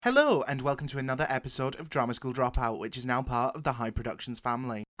Hello, and welcome to another episode of Drama School Dropout, which is now part of the High Productions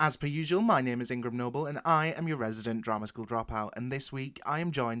family. As per usual, my name is Ingram Noble, and I am your resident Drama School Dropout, and this week I am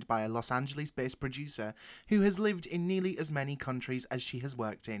joined by a Los Angeles-based producer who has lived in nearly as many countries as she has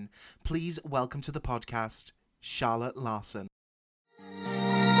worked in. Please welcome to the podcast, Charlotte Larson.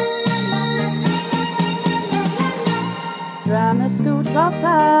 Drama School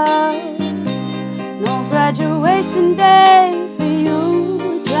Dropout, no graduation day for you.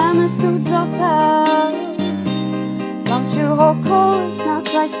 Drama School Dropout, flunked your whole course, now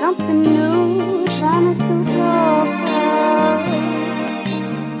try something new. Drama School Dropout.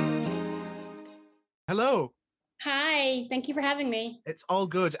 Hello. Hi, thank you for having me. It's all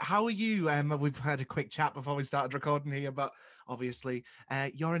good. How are you? We've had a quick chat before we started recording here, but obviously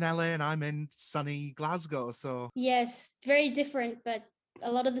you're in LA and I'm in sunny Glasgow, so... Yes, very different, but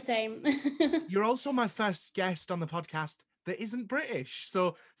a lot of the same. You're also my first guest on the podcast that isn't British,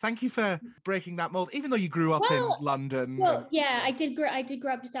 so thank you for breaking that mold, even though you grew up in London. Well, yeah, I did grow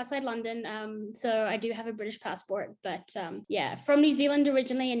up just outside London, so I do have a British passport, but yeah, from New Zealand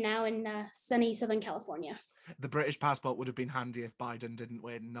originally and now in sunny Southern California. The British passport would have been handy if Biden didn't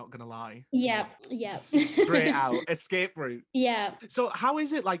win, not gonna lie. Yeah. Straight out, escape route. Yeah. So how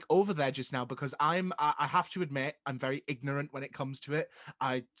is it like over there just now? Because I have to admit, I'm very ignorant when it comes to it.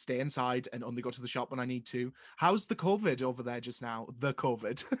 I stay inside and only go to the shop when I need to. How's the COVID over there just now? The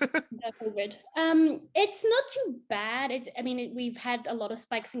COVID. The COVID. It's not too bad. We've had a lot of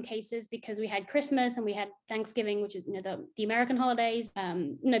spikes in cases because we had Christmas and we had Thanksgiving, which is the American holidays.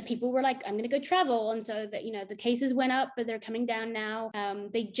 People were like, I'm gonna go travel, and so that the cases went up, but they're coming down now.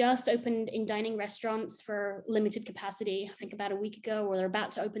 They just opened in dining restaurants for limited capacity, I think about a week ago, or they're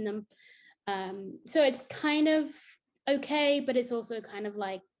about to open them. So it's kind of okay, but it's also kind of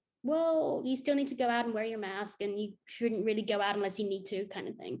like, well, you still need to go out and wear your mask, and you shouldn't really go out unless you need to, kind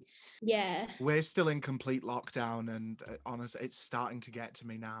of thing. Yeah. We're still in complete lockdown, and honestly, it's starting to get to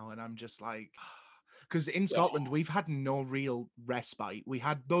me now, and I'm just like... Because in Scotland, we've had no real respite. We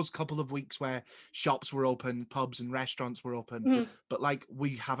had those couple of weeks where shops were open, pubs and restaurants were open, but like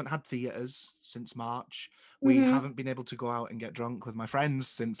we haven't had theatres since March. We haven't been able to go out and get drunk with my friends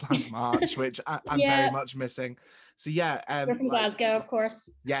since last March, which I'm very much missing. So yeah, we're from Glasgow, of course.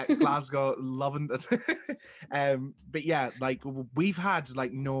 Yeah, Glasgow, loving it. But yeah, like we've had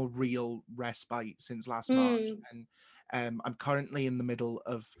like no real respite since last March, and I'm currently in the middle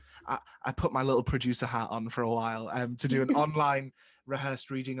of, I put my little producer hat on for a while to do an online rehearsed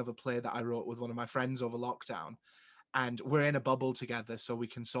reading of a play that I wrote with one of my friends over lockdown. And we're in a bubble together, so we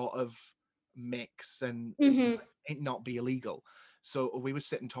can sort of mix and it not be illegal. So we were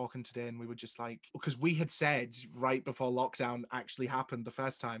sitting talking today, and we were just like, because we had said right before lockdown actually happened the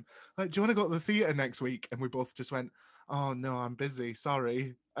first time, like, do you want to go to the theatre next week? And we both just went, oh no, I'm busy,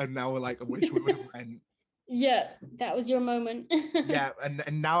 sorry. And now we're like, I wish we would have went. Yeah, that was your moment. Yeah,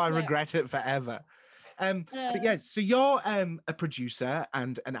 and now I regret it forever. But yeah, so you're a producer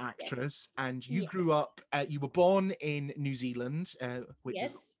and an actress, and you grew up, you were born in New Zealand, which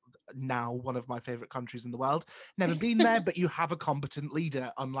is now one of my favorite countries in the world. Never been there, but you have a competent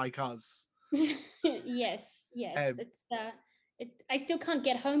leader, unlike us. Yes. It's I still can't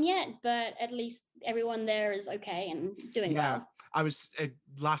get home yet, but at least everyone there is okay and doing well. I was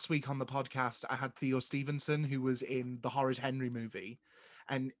last week on the podcast, I had Theo Stevenson, who was in the Horrid Henry movie,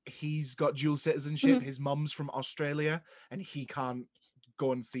 and he's got dual citizenship. His mum's from Australia, and he can't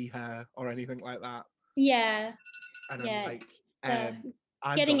go and see her or anything like that. Yeah. And I'm like,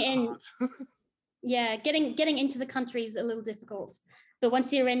 getting in. Yeah, getting into the country is a little difficult, but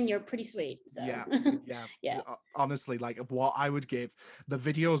once you're in, you're pretty sweet. So. Yeah. Honestly, like what I would give, the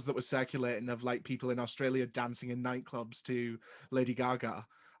videos that were circulating of like people in Australia dancing in nightclubs to Lady Gaga,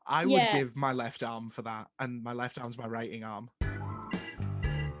 I would give my left arm for that, and my left arm's my writing arm.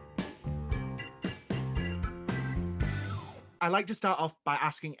 I like to start off by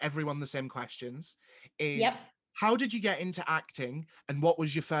asking everyone the same questions. How did you get into acting, and what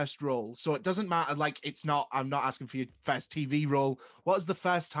was your first role? So it doesn't matter, like I'm not asking for your first TV role. What was the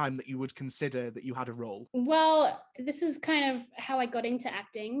first time that you would consider that you had a role? Well, this is kind of how I got into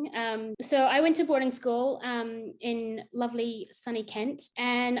acting. So I went to boarding school in lovely sunny Kent,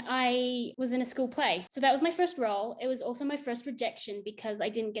 and I was in a school play. So that was my first role. It was also my first rejection because I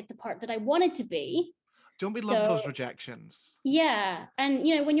didn't get the part that I wanted to be. Don't we love those rejections? Yeah. And,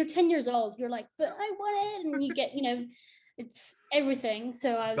 when you're 10 years old, you're like, but I want it. And you get, it's everything.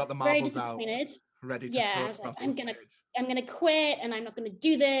 So I was very disappointed. Ready to throw across the stage. I'm going to quit, and I'm not going to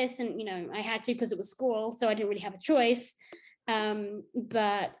do this. And, I had to because it was school. So I didn't really have a choice.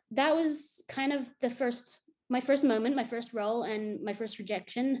 But that was kind of the first my first moment, my first role, and my first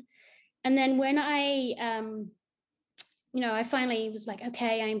rejection. And then when I I finally was like,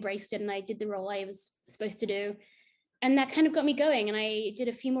 okay, I embraced it and I did the role I was supposed to do. And that kind of got me going. And I did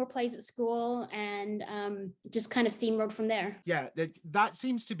a few more plays at school and just kind of steamrolled from there. Yeah, that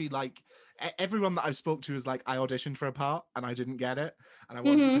seems to be like everyone that I've spoke to is like, I auditioned for a part and I didn't get it and I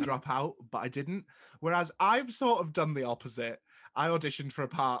wanted to drop out, but I didn't. Whereas I've sort of done the opposite. I auditioned for a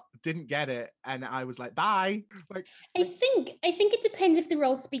part, didn't get it, and I was like, bye. Like, I think it depends if the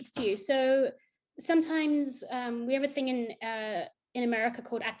role speaks to you. So sometimes we have a thing in America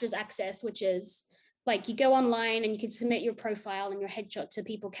called Actors Access, which is like you go online and you can submit your profile and your headshot to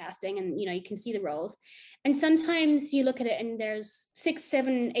people casting, and you can see the roles. And sometimes you look at it and there's 6,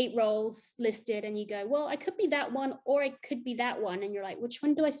 7, 8 roles listed, and you go, well, I could be that one, or I could be that one, and you're like, which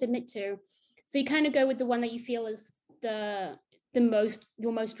one do I submit to? So you kind of go with the one that you feel is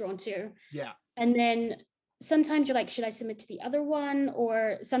you're most drawn to. Yeah. And then sometimes you're like, should I submit to the other one?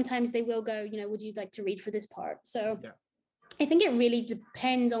 Or sometimes they will go, would you like to read for this part? So yeah. I think it really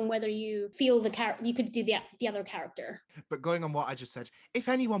depends on whether you feel you could do the other character. But going on what I just said, if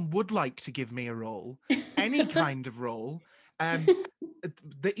anyone would like to give me a role, any kind of role,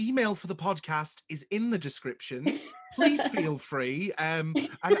 the email for the podcast is in the description. Please feel free. And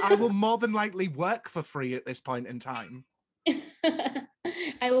I will more than likely work for free at this point in time.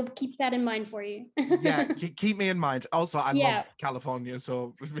 I will keep that in mind for you. Yeah, keep me in mind. Also, I love California,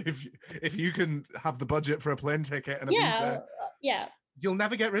 so if you can have the budget for a plane ticket and a visa, you'll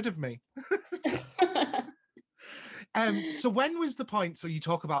never get rid of me. So when was the point? So you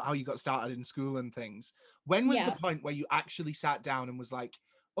talk about how you got started in school and things. When was the point where you actually sat down and was like,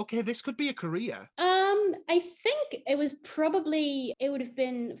 okay, this could be a career? I think it would have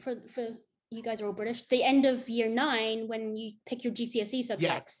been for you guys are all British, the end of year 9 when you pick your GCSE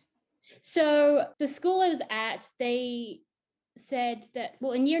subjects. Yeah. So the school I was at, they said that,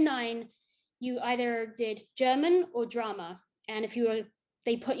 well, in year 9, you either did German or drama. And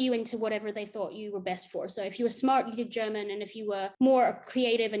they put you into whatever they thought you were best for. So if you were smart, you did German. And if you were more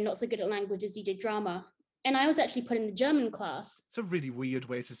creative and not so good at languages, you did drama. And I was actually put in the German class. It's a really weird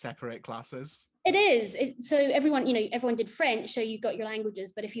way to separate classes. It is. So everyone did French, so you got your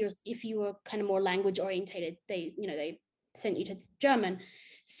languages. But if you were kind of more language orientated, they sent you to German.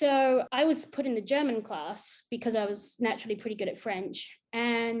 So I was put in the German class because I was naturally pretty good at French,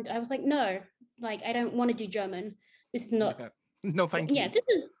 and I was like, no, like I don't want to do German. This is not. No, thank you.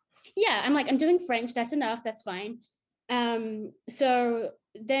 Yeah, I'm like, I'm doing French. That's enough. That's fine. So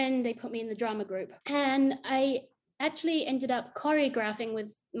then they put me in the drama group, and I actually ended up choreographing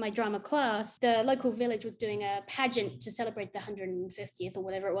with my drama class. The local village was doing a pageant to celebrate the 150th or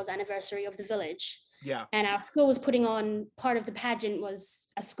whatever it was anniversary of the village. Yeah. And our school was putting on, part of the pageant was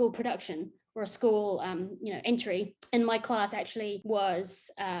a school production or a school entry. And my class actually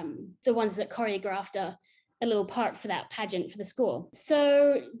was the ones that choreographed a little part for that pageant for the school.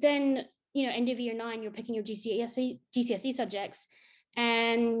 So then, end of year 9, you're picking your GCSE subjects.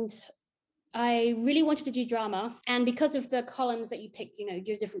 And I really wanted to do drama. And because of the columns that you pick,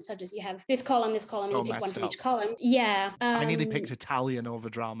 your different subjects, you have this column, so and you pick one from each column. Yeah. I nearly picked Italian over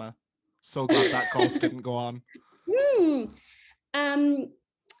drama. So glad that course didn't go on.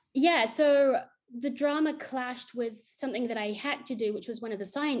 Yeah, so the drama clashed with something that I had to do, which was one of the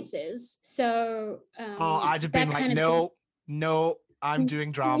sciences. So I'd have been like, no, I'm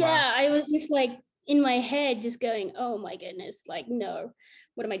doing drama. Yeah, I was just like in my head just going, oh my goodness, like, no,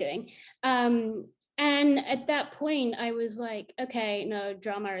 what am I doing? And at that point I was like, okay, no,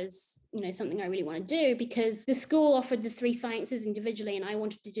 drama is something I really want to do, because the school offered the 3 sciences individually and I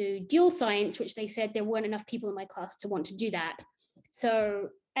wanted to do dual science, which they said there weren't enough people in my class to want to do that. So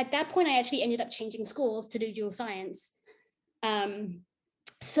at that point I actually ended up changing schools to do dual science.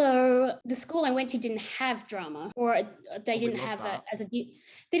 So the school I went to didn't have drama, or they didn't have it as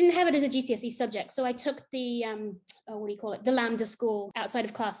a GCSE subject. So I took the the Lambda school outside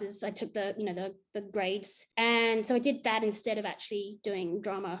of classes. I took the grades, and so I did that instead of actually doing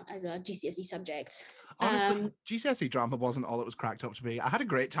drama as a GCSE subject. Honestly, GCSE drama wasn't all it was cracked up to be. I had a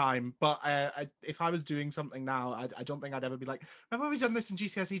great time, but if I was doing something now, I don't think I'd ever be like, remember we done this in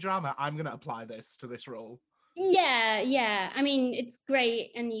GCSE drama? I'm going to apply this to this role. Yeah. I mean, it's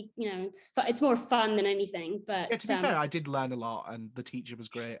great, and it's more fun than anything. But to be fair, I did learn a lot, and the teacher was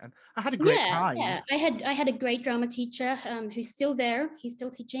great, and I had a great time. Yeah, I had a great drama teacher who's still there. He's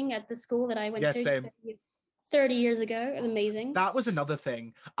still teaching at the school that I went to. Same. 30 years ago. Amazing. That was another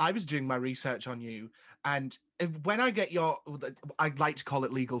thing. I was doing my research on you, and when I get I like to call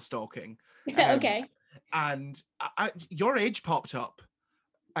it legal stalking. Okay. And your age popped up,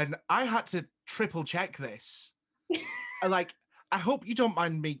 and I had to triple check this. Like, I hope you don't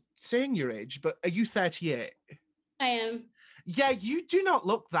mind me saying your age, but are you 38? I am. Yeah, you do not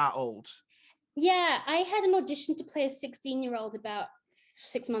look that old. Yeah, I had an audition to play a 16-year-old about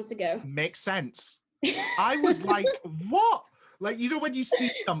 6 months ago. Makes sense. I was like, what? Like, you know, when you see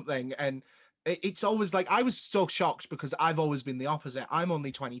something and it's always like, I was so shocked because I've always been the opposite. I'm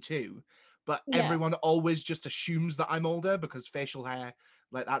only 22, but Yeah. everyone always just assumes that I'm older because facial hair,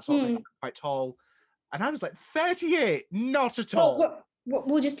 like that sort of thing, I'm quite tall. And I was like, 38, not at all.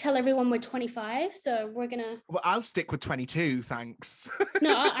 We'll just tell everyone we're 25, so we're gonna. Well, I'll stick with 22, thanks.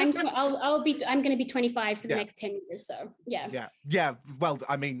 No, I'm gonna be 25 for the next 10 years. So yeah. Well,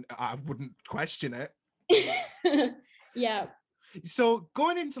 I mean, I wouldn't question it. Yeah. So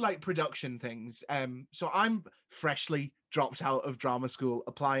going into like production things, so I'm freshly dropped out of drama school,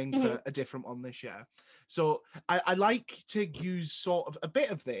 applying for a different one this year. So I like to use sort of a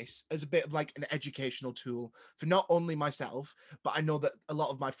bit of this as a bit of like an educational tool for not only myself, but I know that a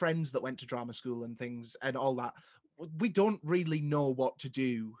lot of my friends that went to drama school and things and all that, we don't really know what to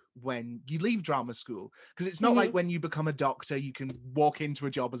do when you leave drama school, because it's not like when you become a doctor, you can walk into a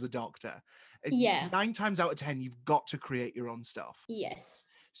job as a doctor. Yeah. 9 times out of 10, you've got to create your own stuff. Yes.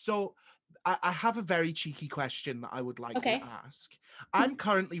 So I have a very cheeky question that I would like to ask. I'm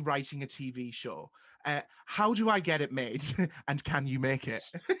currently writing a TV show. How do I get it made? And can you make it?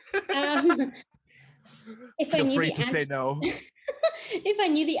 Feel free to say no. If I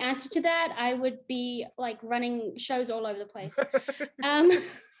knew the answer to that, I would be like running shows all over the place.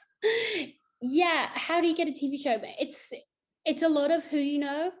 Yeah, how do you get a TV show? It's a lot of who you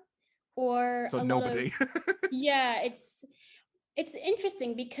know, or so nobody. Yeah, it's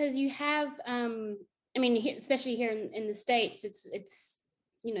interesting because you have I mean, especially here in the States, it's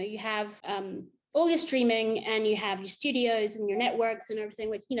you know, you have all your streaming and you have your studios and your networks and everything,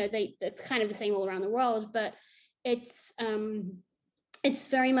 which, you know, that's kind of the same all around the world, but it's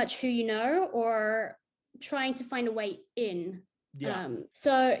very much who you know or trying to find a way in. Yeah.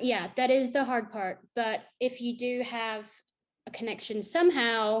 So yeah, that is the hard part. But if you do have a connection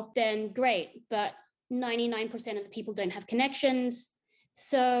somehow, then great. But 99% of the people don't have connections.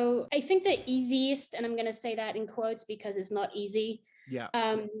 So I think the easiest, and I'm going to say that in quotes because it's not easy,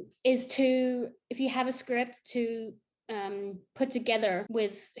 is to, if you have a script, to put together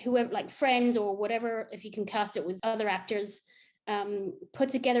with whoever, like friends or whatever, if you can cast it with other actors, put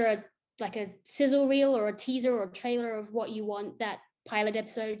together a sizzle reel or a teaser or a trailer of what you want that pilot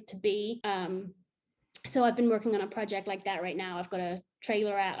episode to be. So I've been working on a project like that right now. I've got a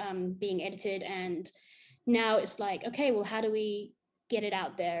trailer out being edited, and now it's like, okay, well, how do we get it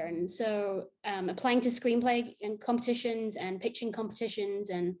out there? And so applying to screenplay and competitions and pitching competitions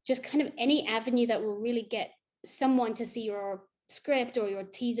and just kind of any avenue that will really get someone to see your script or your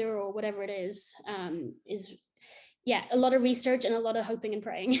teaser or whatever it is a lot of research and a lot of hoping and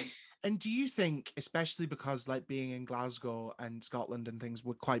praying. And do you think, especially because like being in Glasgow and Scotland and things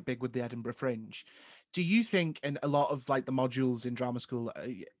were quite big with the Edinburgh Fringe, do you think in a lot of like the modules in drama school,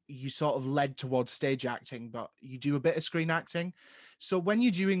 you sort of led towards stage acting, but you do a bit of screen acting? So when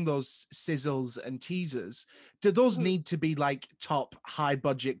you're doing those sizzles and teasers, do those need to be like top high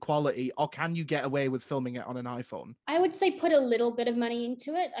budget quality, or can you get away with filming it on an iPhone? I would say put a little bit of money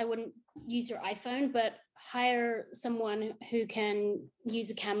into it. I wouldn't use your iPhone, but hire someone who can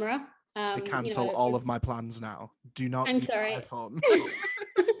use a camera. I cancel all of my plans now. Do not use your iPhone.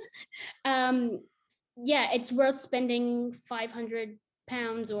 Yeah, it's worth spending £500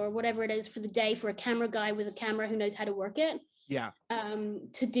 or whatever it is for the day for a camera guy with a camera who knows how to work it. Yeah.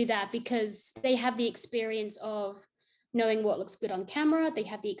 To do that, because they have the experience of knowing what looks good on camera. They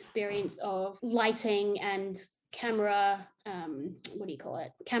have the experience of lighting and camera, what do you call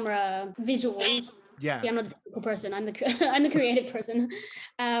it? Camera visuals. Yeah. I'm not a technical person. I'm the creative person.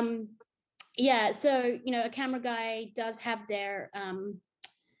 Yeah. So, you know, a camera guy does have their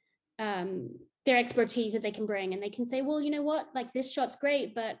expertise that they can bring, and they can say, well, you know what, like this shot's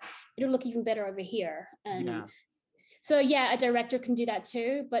great, but it'll look even better over here. And so, yeah, a director can do that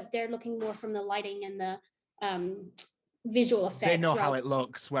too, but they're looking more from the lighting and the visual effects. They know how it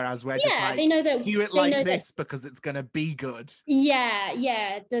looks, whereas we're just like, they know that, do it like this because it's going to be good.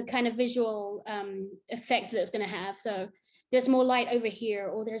 Yeah, the kind of visual effect that it's going to have. So there's more light over here,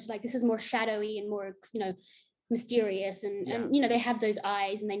 or there's like, this is more shadowy and more, you know, mysterious, and you know, they have those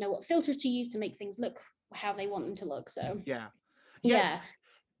eyes and they know what filters to use to make things look how they want them to look. So yeah.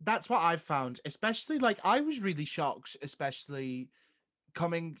 That's what I've found, especially like I was really shocked, especially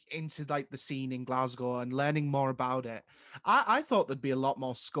coming into like the scene in Glasgow and learning more about it. I thought there'd be a lot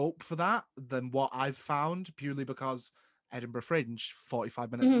more scope for that than what I've found, purely because Edinburgh Fringe,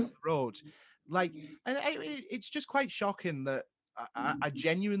 45 minutes down the road. Like, and it's just quite shocking that I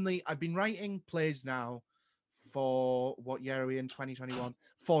genuinely, I've been writing plays now for, what year are we in, 2021,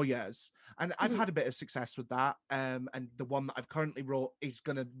 4 years, and I've had a bit of success with that, and the one that I've currently wrote is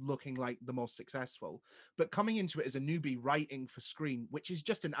gonna looking like the most successful. But coming into it as a newbie writing for screen, which is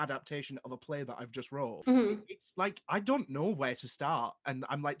just an adaptation of a play that I've just wrote, it's like I don't know where to start. And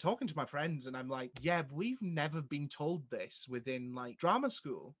I'm like talking to my friends and I'm like, yeah, we've never been told this within like drama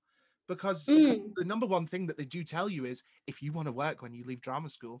school. Because the number one thing that they do tell you is, if you want to work when you leave drama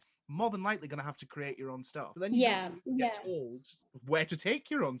school, more than likely going to have to create your own stuff. But then you don't get told where to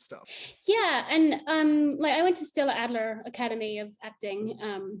take your own stuff. Yeah, and like I went to Stella Adler Academy of Acting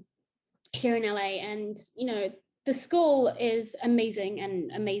here in LA, and you know the school is amazing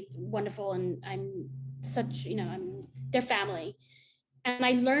and wonderful, and I'm such, you know, I'm their family. And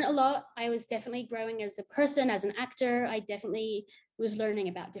I learned a lot. I was definitely growing as a person, as an actor. I definitely was learning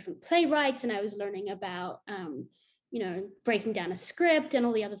about different playwrights, and I was learning about, you know, breaking down a script and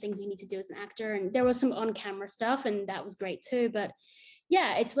all the other things you need to do as an actor. And there was some on-camera stuff, and that was great too. But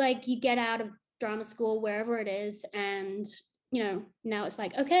yeah, it's like you get out of drama school, wherever it is, and, you know, now it's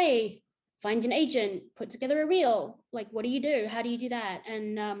like, okay, find an agent, put together a reel. Like, what do? How do you do that?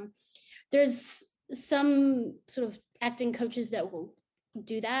 And there's some sort of acting coaches that will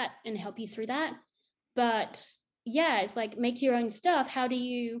do that and help you through that, but yeah, it's like, make your own stuff. How do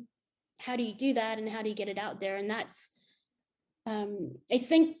you do that, and how do you get it out there? And that's I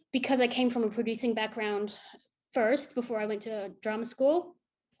think because I came from a producing background first before I went to drama school,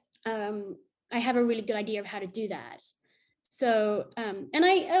 I have a really good idea of how to do that. So and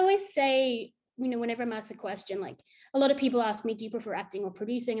I always say, you know, whenever I'm asked the question, like a lot of people ask me, do you prefer acting or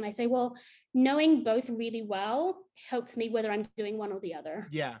producing? And I say, well, knowing both really well helps me whether I'm doing one or the other.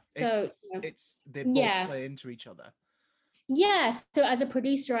 Yeah. So they both play into each other. Yeah. So as a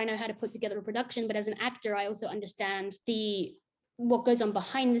producer, I know how to put together a production, but as an actor, I also understand what goes on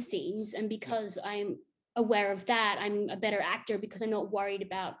behind the scenes. And because I'm aware of that, I'm a better actor because I'm not worried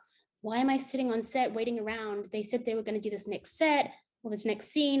about, why am I sitting on set waiting around? They said they were going to do this next set or this next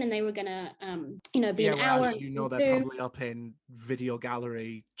scene, and they were gonna, you know, be an hour. You know, they're probably up in video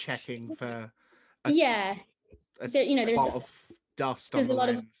gallery checking for a spot of dust on the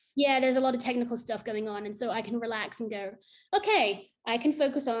lens. There's a lot of technical stuff going on, and so I can relax and go, okay, I can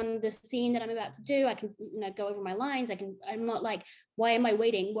focus on the scene that I'm about to do. I can, you know, go over my lines. I'm not like, why am I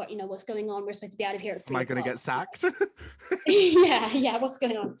waiting? What's going on? We're supposed to be out of here at 3 Am I going to get sacked? yeah, what's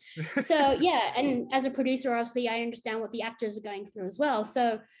going on? So yeah, and as a producer, obviously, I understand what the actors are going through as well.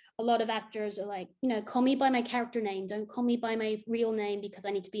 So a lot of actors are like, you know, call me by my character name. Don't call me by my real name because I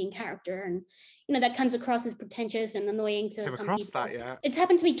need to be in character. And, you know, that comes across as pretentious and annoying to some people. That, yeah. It's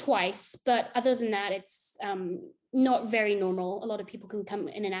happened to me twice, but other than that, it's not very normal. A lot of people can come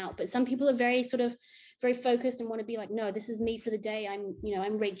in and out, but some people are very focused and want to be like, no, this is me for the day.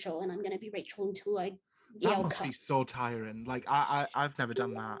 I'm Rachel, and I'm going to be Rachel until I that must be so tiring. Like I've never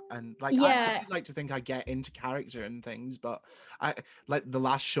done that, and like I do like to think I get into character and things, but I like the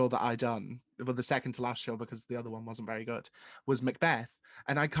last show that I done, well, the second to last show, because the other one wasn't very good, was Macbeth,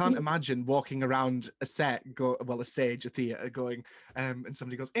 and I can't imagine walking around a set, a stage, a theater, going, and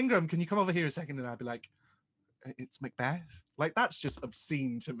somebody goes, Ingram, can you come over here a second? And I'd be like, it's Macbeth. Like, that's just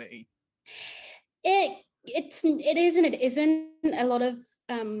obscene to me. It is and it isn't. A lot of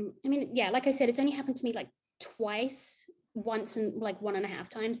I mean, yeah, like I said, it's only happened to me like twice, once and like 1.5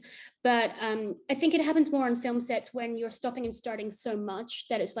 times, but I think it happens more on film sets when you're stopping and starting so much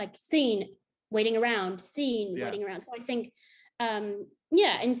that it's like scene waiting around. So I think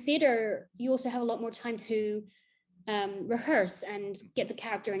in theater you also have a lot more time to rehearse and get the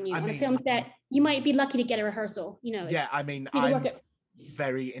character in you. On a film set you might be lucky to get a rehearsal, you know. I'm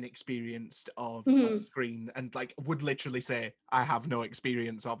very inexperienced of screen, and like would literally say I have no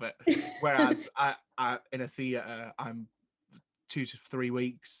experience of it, whereas I in a theater I'm 2 to 3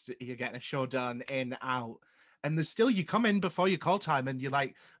 weeks, you're getting a show done, in, out, and there's still, you come in before your call time and you're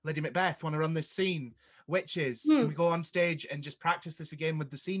like, Lady Macbeth, want to run this scene, witches, can we go on stage and just practice this again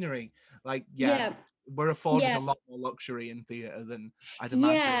with the scenery? Like we're afforded a lot more luxury in theater than I'd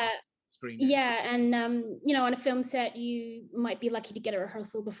imagine. And you know, on a film set you might be lucky to get a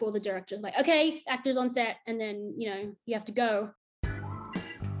rehearsal before the director's like, okay, actors on set, and then, you know, you have to go.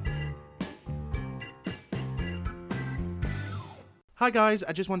 Hi guys,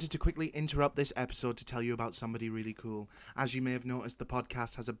 I just wanted to quickly interrupt this episode to tell you about somebody really cool. As you may have noticed, the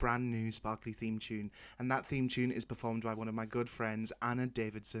podcast has a brand new sparkly theme tune, and that theme tune is performed by one of my good friends, Anna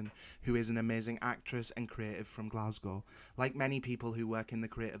Davidson, who is an amazing actress and creative from Glasgow. Like many people who work in the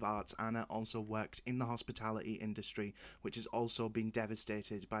creative arts, Anna also worked in the hospitality industry, which has also been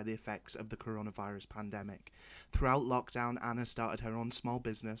devastated by the effects of the coronavirus pandemic. Throughout lockdown, Anna started her own small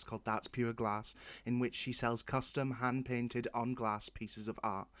business called That's Pure Glass, in which she sells custom hand-painted on glass pieces of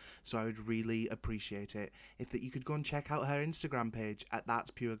art. So I would really appreciate it if that you could go and check out her Instagram page at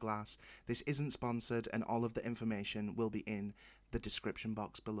That's Pure Glass. This isn't sponsored, and all of the information will be in the description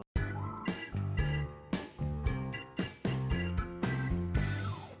box below.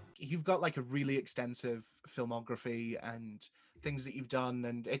 You've got like a really extensive filmography and things that you've done,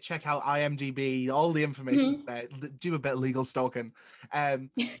 and check out IMDb, all the information's there. Do a bit of legal stalking.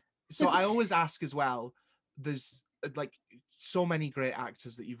 So I always ask as well, there's like so many great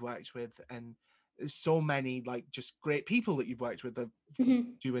actors that you've worked with, and so many like just great people that you've worked with of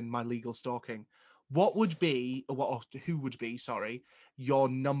doing my legal stalking. What would be, or who would be, sorry, your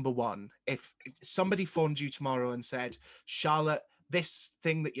number one? If somebody phoned you tomorrow and said, Charlotte, this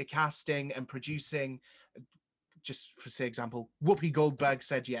thing that you're casting and producing, just for say example, Whoopi Goldberg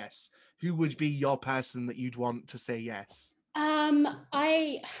said yes, who would be your person that you'd want to say yes?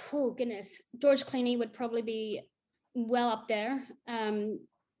 Oh goodness, George Clooney would probably be well up there.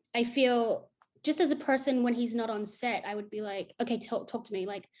 I feel just as a person, when he's not on set, I would be like, okay, talk to me.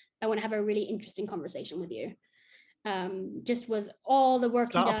 Like, I want to have a really interesting conversation with you. Just with all the work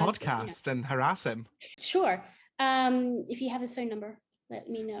Start he does. Start a podcast and harass him. Sure. If you have his phone number, let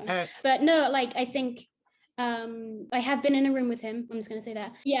me know. But no, like, I think I have been in a room with him. I'm just going to say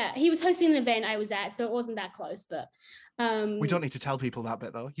that. Yeah, he was hosting an event I was at, so it wasn't that close, but we don't need to tell people that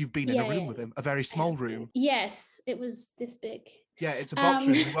bit though. You've been in a room with him, a very small room. Yes, it was this big. Yeah, it's a box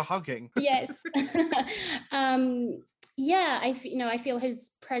room. We were hugging. Yes. Yeah, I feel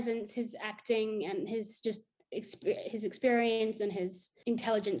his presence, his acting, and his experience and his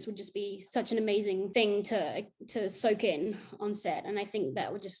intelligence would just be such an amazing thing to soak in on set, and I think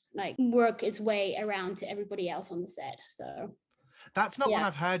that would just like work its way around to everybody else on the set. So that's not one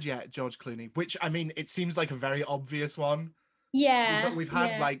I've heard yet, George Clooney, which I mean, it seems like a very obvious one. Yeah, we've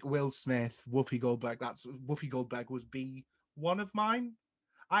had like Will Smith, Whoopi Goldberg. Whoopi Goldberg would be one of mine.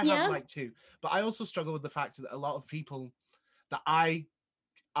 I have like two, but I also struggle with the fact that a lot of people that I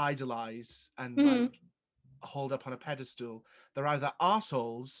idolize and like hold up on a pedestal, they're either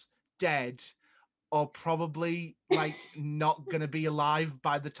arseholes, dead, or probably like not gonna be alive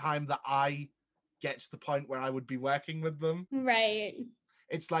by the time that I get to the point where I would be working with them. Right.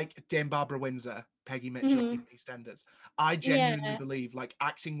 It's like Dame Barbara Windsor, Peggy Mitchell from EastEnders. I genuinely believe, like,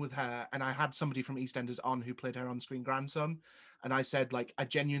 acting with her, and I had somebody from EastEnders on who played her on-screen grandson, and I said, like, I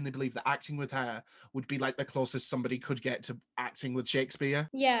genuinely believe that acting with her would be like the closest somebody could get to acting with Shakespeare.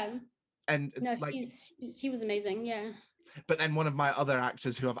 Yeah. And no, like, she was amazing. Yeah. But then one of my other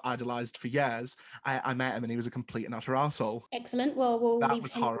actors who I've idolized for years, I met him and he was a complete and utter arsehole. Excellent. Well, that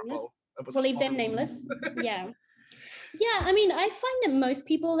was horrible. We'll leave them nameless. Yeah. Yeah, I mean, I find that most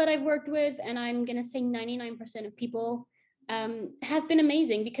people that I've worked with, and I'm going to say 99% of people, have been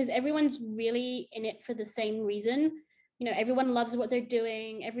amazing, because everyone's really in it for the same reason. You know, everyone loves what they're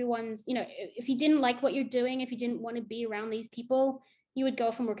doing. Everyone's, you know, if you didn't like what you're doing, if you didn't want to be around these people, you would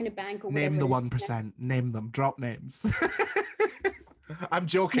go from working a bank or whatever. Name the 1%. Name them. Drop names. I'm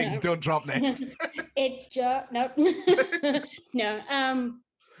joking. No. Don't drop names. It's no. No.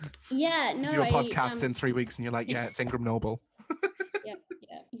 Yeah, no. Do a podcast in 3 weeks and you're like, yeah, it's Ingram Noble.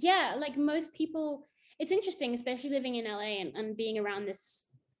 Yeah, like most people, it's interesting, especially living in LA and being around this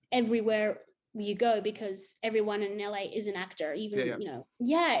everywhere you go, because everyone in LA is an actor, even, you know.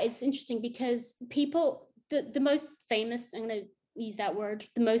 Yeah, it's interesting because people, the most famous, I'm going to use that word,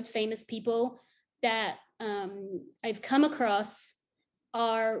 the most famous people that I've come across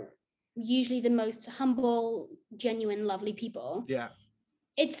are usually the most humble, genuine, lovely people. Yeah.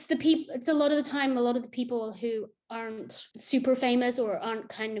 It's a lot of the time, a lot of the people who aren't super famous or aren't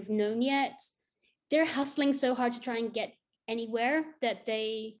kind of known yet, they're hustling so hard to try and get anywhere that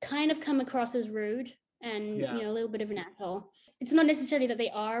they kind of come across as rude and, you know, a little bit of an asshole. It's not necessarily that they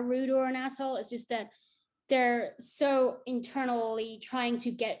are rude or an asshole. It's just that they're so internally trying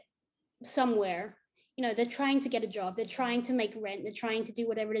to get somewhere they're trying to get a job, they're trying to make rent, they're trying to do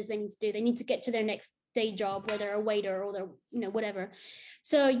whatever it is they need to do. They need to get to their next day job, whether they're a waiter or they're whatever.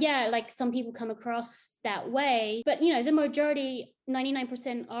 So yeah, like some people come across that way, but the majority,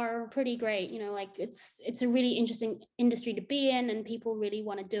 99%, are pretty great. Like it's a really interesting industry to be in, and people really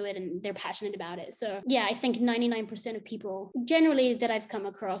want to do it and they're passionate about it. So yeah, I think 99% of people generally that I've come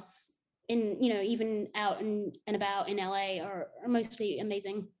across in even out and about in LA are mostly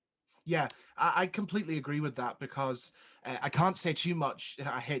amazing. Yeah, I completely agree with that, because I can't say too much.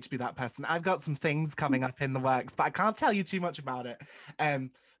 I hate to be that person. I've got some things coming up in the works, but I can't tell you too much about it.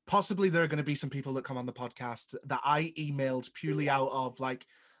 Possibly there are going to be some people that come on the podcast that I emailed purely out of like,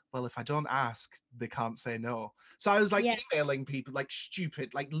 well, if I don't ask, they can't say no. So I was like emailing people like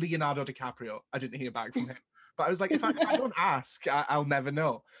stupid, like Leonardo DiCaprio. I didn't hear back from him. But I was like, if I don't ask, I'll never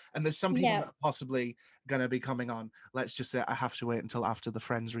know. And there's some people that are possibly going to be coming on. Let's just say I have to wait until after the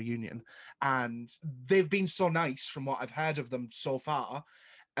Friends reunion. And they've been so nice from what I've heard of them so far.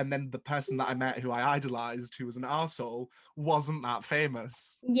 And then the person that I met who I idolized, who was an arsehole, wasn't that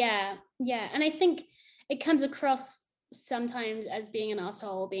famous. Yeah. And I think it comes across sometimes as being an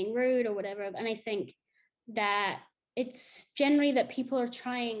asshole, being rude or whatever. And I think that it's generally that people are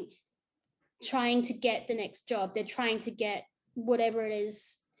trying to get the next job. They're trying to get whatever it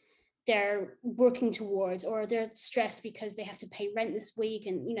is they're working towards, or they're stressed because they have to pay rent this week.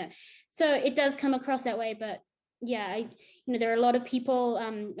 And, so it does come across that way. But yeah, there are a lot of people.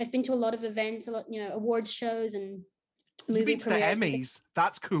 I've been to a lot of events, a lot, awards shows and You've been to the Emmys.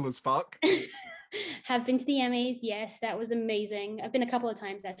 That's cool as fuck. Have been to the Emmys. Yes, that was amazing. I've been a couple of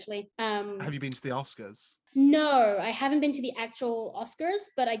times actually. Have you been to the Oscars? No, I haven't been to the actual Oscars,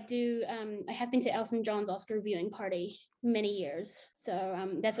 but I do. I have been to Elton John's Oscar viewing party many years.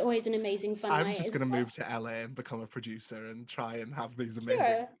 So that's always an amazing fun night. I'm just going to move to LA and become a producer and try and have these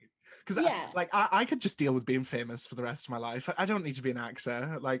amazing... Because I could just deal with being famous for the rest of my life. I don't need to be an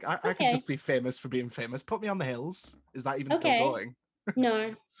actor. Like I could just be famous for being famous. Put me on The Hills. Is that even still going?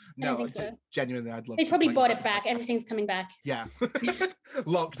 No. No, genuinely, I'd love to. They probably bought it back. Everything's coming back. Yeah.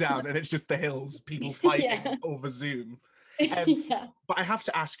 Lockdown, and it's just The Hills, people fighting over Zoom. But I have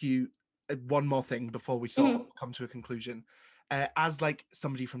to ask you one more thing before we sort of come to a conclusion. As like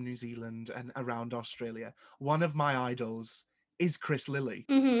somebody from New Zealand and around Australia, one of my idols is Chris Lilley.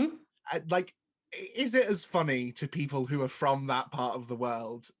 Like, is it as funny to people who are from that part of the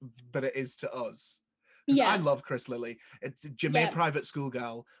world that it is to us? I love Chris Lilley. It's Ja'mie Private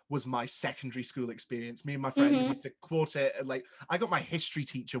Schoolgirl was my secondary school experience. Me and my friends used to quote it. Like, I got my history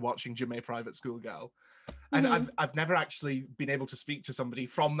teacher watching Ja'mie Private Schoolgirl. And I've never actually been able to speak to somebody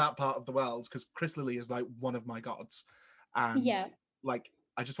from that part of the world, because Chris Lilley is like one of my gods. And like,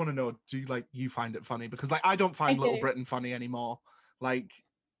 I just want to know, do you find it funny? Because like, I don't find Little Britain funny anymore. Like,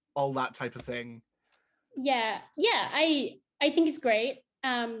 all that type of thing. I think it's great.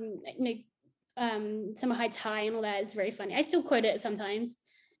 Summer Heights High and all that is very funny. I still quote it sometimes.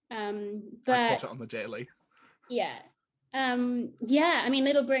 But I quote it on the daily. I mean,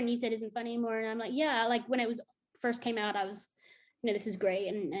 Little Britain, you said, isn't funny anymore, and I'm like, like when it was first came out, I was, this is great,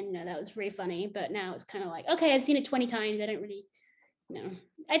 and that was very funny. But now it's kind of like, okay, I've seen it 20 times. I don't really,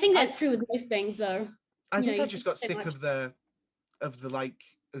 I think that's true with most things, though. I think I just got sick of the like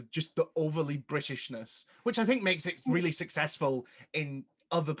just the overly Britishness, which I think makes it really successful in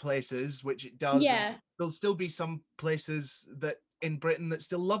other places, which it does. Yeah. There'll still be some places that in Britain that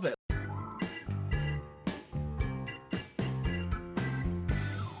still love it.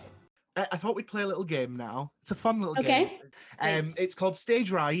 I thought we'd play a little game now. It's a fun little game. It's called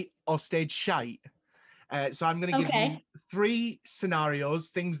Stage Right or Stage Shite. So I'm going to give you 3 scenarios,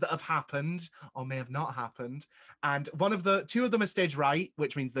 things that have happened or may have not happened. And 2 of them are stage right,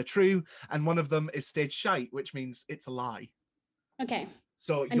 which means they're true. And one of them is stage shite, which means it's a lie. Okay.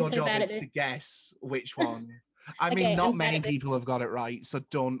 So your job is to guess which one. I mean, not many people have got it right, so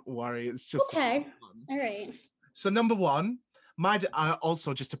don't worry. It's just fun. All right. So number 1,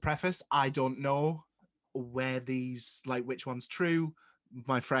 also just to preface, I don't know where these, like, which one's true.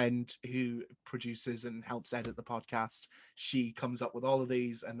 My friend who produces and helps edit the podcast, she comes up with all of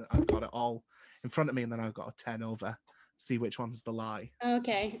these, and I've got it all in front of me, and then I've got a 10 over. See which one's the lie.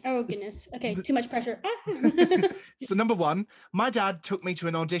 Okay. Oh, goodness. Okay, too much pressure. So number 1, my dad took me to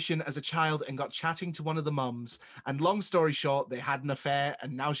an audition as a child and got chatting to one of the mums. And long story short, they had an affair,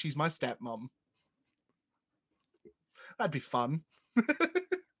 and now she's my stepmom. That'd be fun.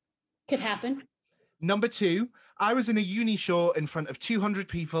 Could happen. Number 2, I was in a uni show in front of 200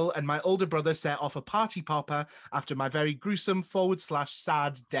 people, and my older brother set off a party popper after my very gruesome /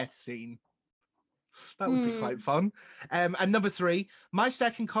 sad death scene. That would be quite fun. And number 3, my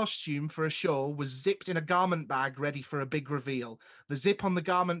second costume for a show was zipped in a garment bag ready for a big reveal. The zip on the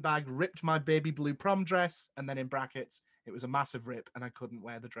garment bag ripped my baby blue prom dress, and then in brackets, it was a massive rip and I couldn't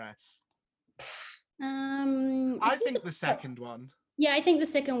wear the dress. I think the second one. Yeah, I think the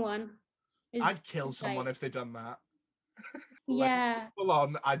second one. I'd kill someone if they'd done that. Yeah. Full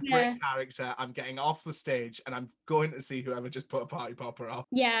on, I'd break character. I'm getting off the stage and I'm going to see whoever just put a party popper off.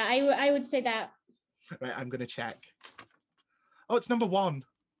 Yeah, I would say that. Right, I'm going to check. Oh, it's number 1.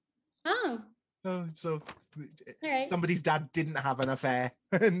 Oh, so right. Somebody's dad didn't have an affair.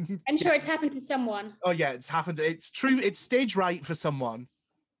 I'm sure it's happened to someone. Oh yeah, it's happened. It's true. It's stage right for someone.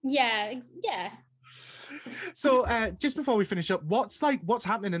 Yeah. So just before we finish up, what's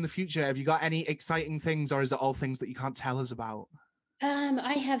happening in the future? Have you got any exciting things, or is it all things that you can't tell us about?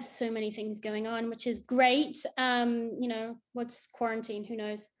 I have so many things going on, which is great. What's quarantine? Who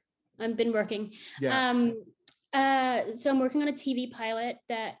knows? I've been working. Yeah. So I'm working on a TV pilot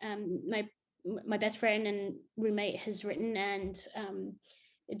that my best friend and roommate has written, and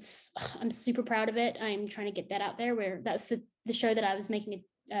I'm super proud of it. I'm trying to get that out there. That's the show that I was making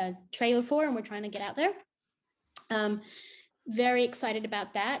a trailer for, and we're trying to get out there. Very excited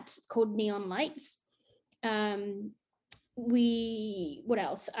about that. It's called Neon Lights. What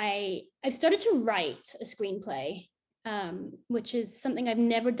else? I've started to write a screenplay, which is something I've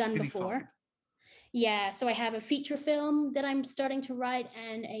never done really before. Fun. Yeah, so I have a feature film that I'm starting to write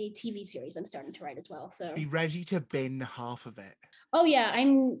and a TV series I'm starting to write as well. So be ready to bin half of it. Oh yeah,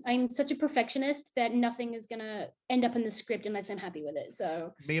 I'm such a perfectionist that nothing is gonna end up in the script unless I'm happy with it.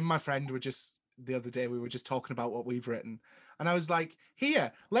 So me and my friend were just the other day, we were just talking about what we've written, and I was like,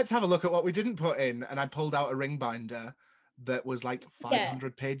 "Here, let's have a look at what we didn't put in." And I pulled out a ring binder that was like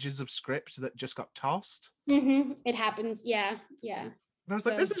 500 pages of script that just got tossed. Mm-hmm. It happens, yeah. And I was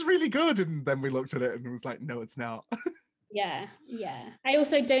like, "This is really good," and then we looked at it and it was like, "No, it's not." Yeah. I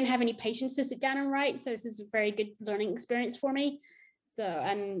also don't have any patience to sit down and write, so this is a very good learning experience for me. So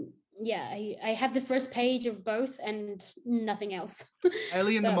I have the first page of both and nothing else.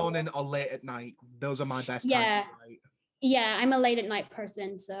 Early in the morning or late at night, those are my best times to write. Yeah, I'm a late at night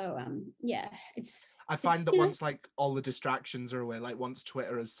person, so I find that once like all the distractions are away, like once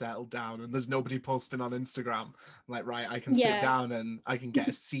Twitter has settled down and there's nobody posting on Instagram, I'm like, right, I can sit down and I can get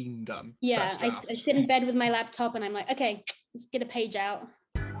a scene done. Yeah, I sit in bed with my laptop and I'm like, okay, let's get a page out.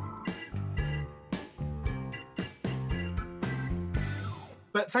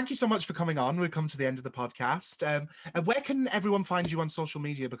 But thank you so much for coming on. We've come to the end of the podcast. And where can everyone find you on social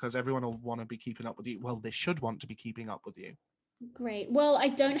media? Because everyone will want to be keeping up with you. Well, they should want to be keeping up with you. Great. Well, I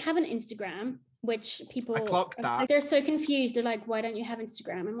don't have an Instagram, which people they're so confused. They're like, why don't you have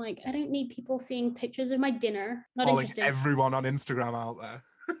Instagram? I'm like, I don't need people seeing pictures of my dinner. Not interested. Everyone on Instagram out there.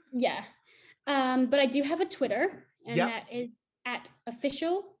 Yeah. But I do have a Twitter, and that is at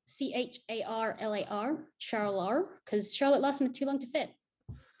official CHARLAR, Charlar, because Charlotte Lawson is too long to fit.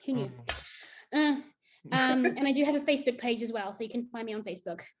 Who knew? And I do have a Facebook page as well, so you can find me on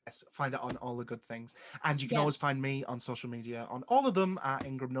Facebook. Yes, find it on all the good things. And you can always find me on social media on all of them at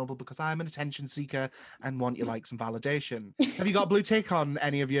Ingram Noble, because I'm an attention seeker and want your likes and validation. Have you got a blue tick on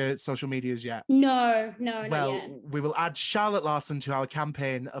any of your social medias yet? No, well, not yet. We will add Charlotte Larson to our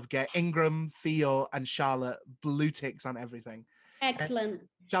campaign of get Ingram, Theo and Charlotte blue ticks on everything. Excellent.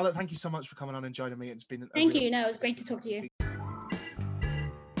 Charlotte, thank you so much for coming on and joining me. It's been Thank you. No, it was great to talk to you.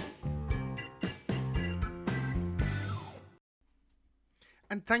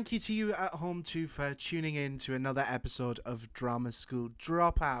 And thank you to you at home too for tuning in to another episode of Drama School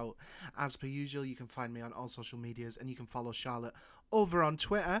Dropout. As per usual, you can find me on all social medias and you can follow Charlotte over on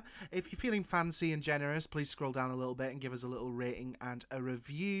Twitter. If you're feeling fancy and generous, please scroll down a little bit and give us a little rating and a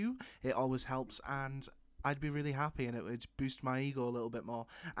review. It always helps, and I'd be really happy and it would boost my ego a little bit more.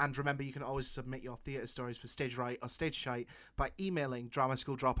 And remember, you can always submit your theatre stories for Stage Right or Stage Shite by emailing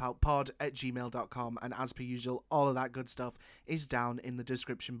dramasschooldropoutpod@gmail.com. And as per usual, all of that good stuff is down in the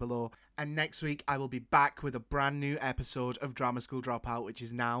description below. And next week, I will be back with a brand new episode of Drama School Dropout, which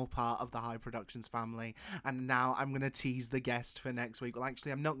is now part of the High Productions family. And now I'm going to tease the guest for next week. Well,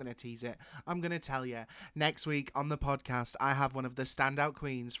 actually, I'm not going to tease it. I'm going to tell you. Next week on the podcast, I have one of the standout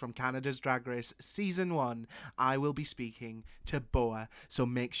queens from Canada's Drag Race Season 1. I will be speaking to Boa, so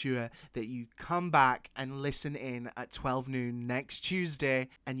make sure that you come back and listen in at 12 noon next Tuesday,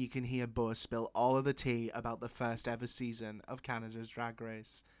 and you can hear Boa spill all of the tea about the first ever season of Canada's Drag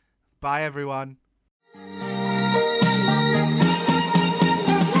Race. Bye everyone.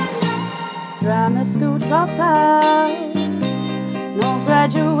 Drama school dropout, no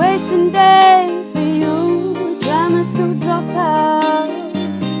graduation day for you. Drama school dropout,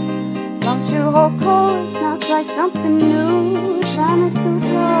 fluctuate to hold course, now try something new. Trying to scoot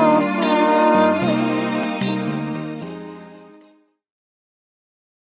up.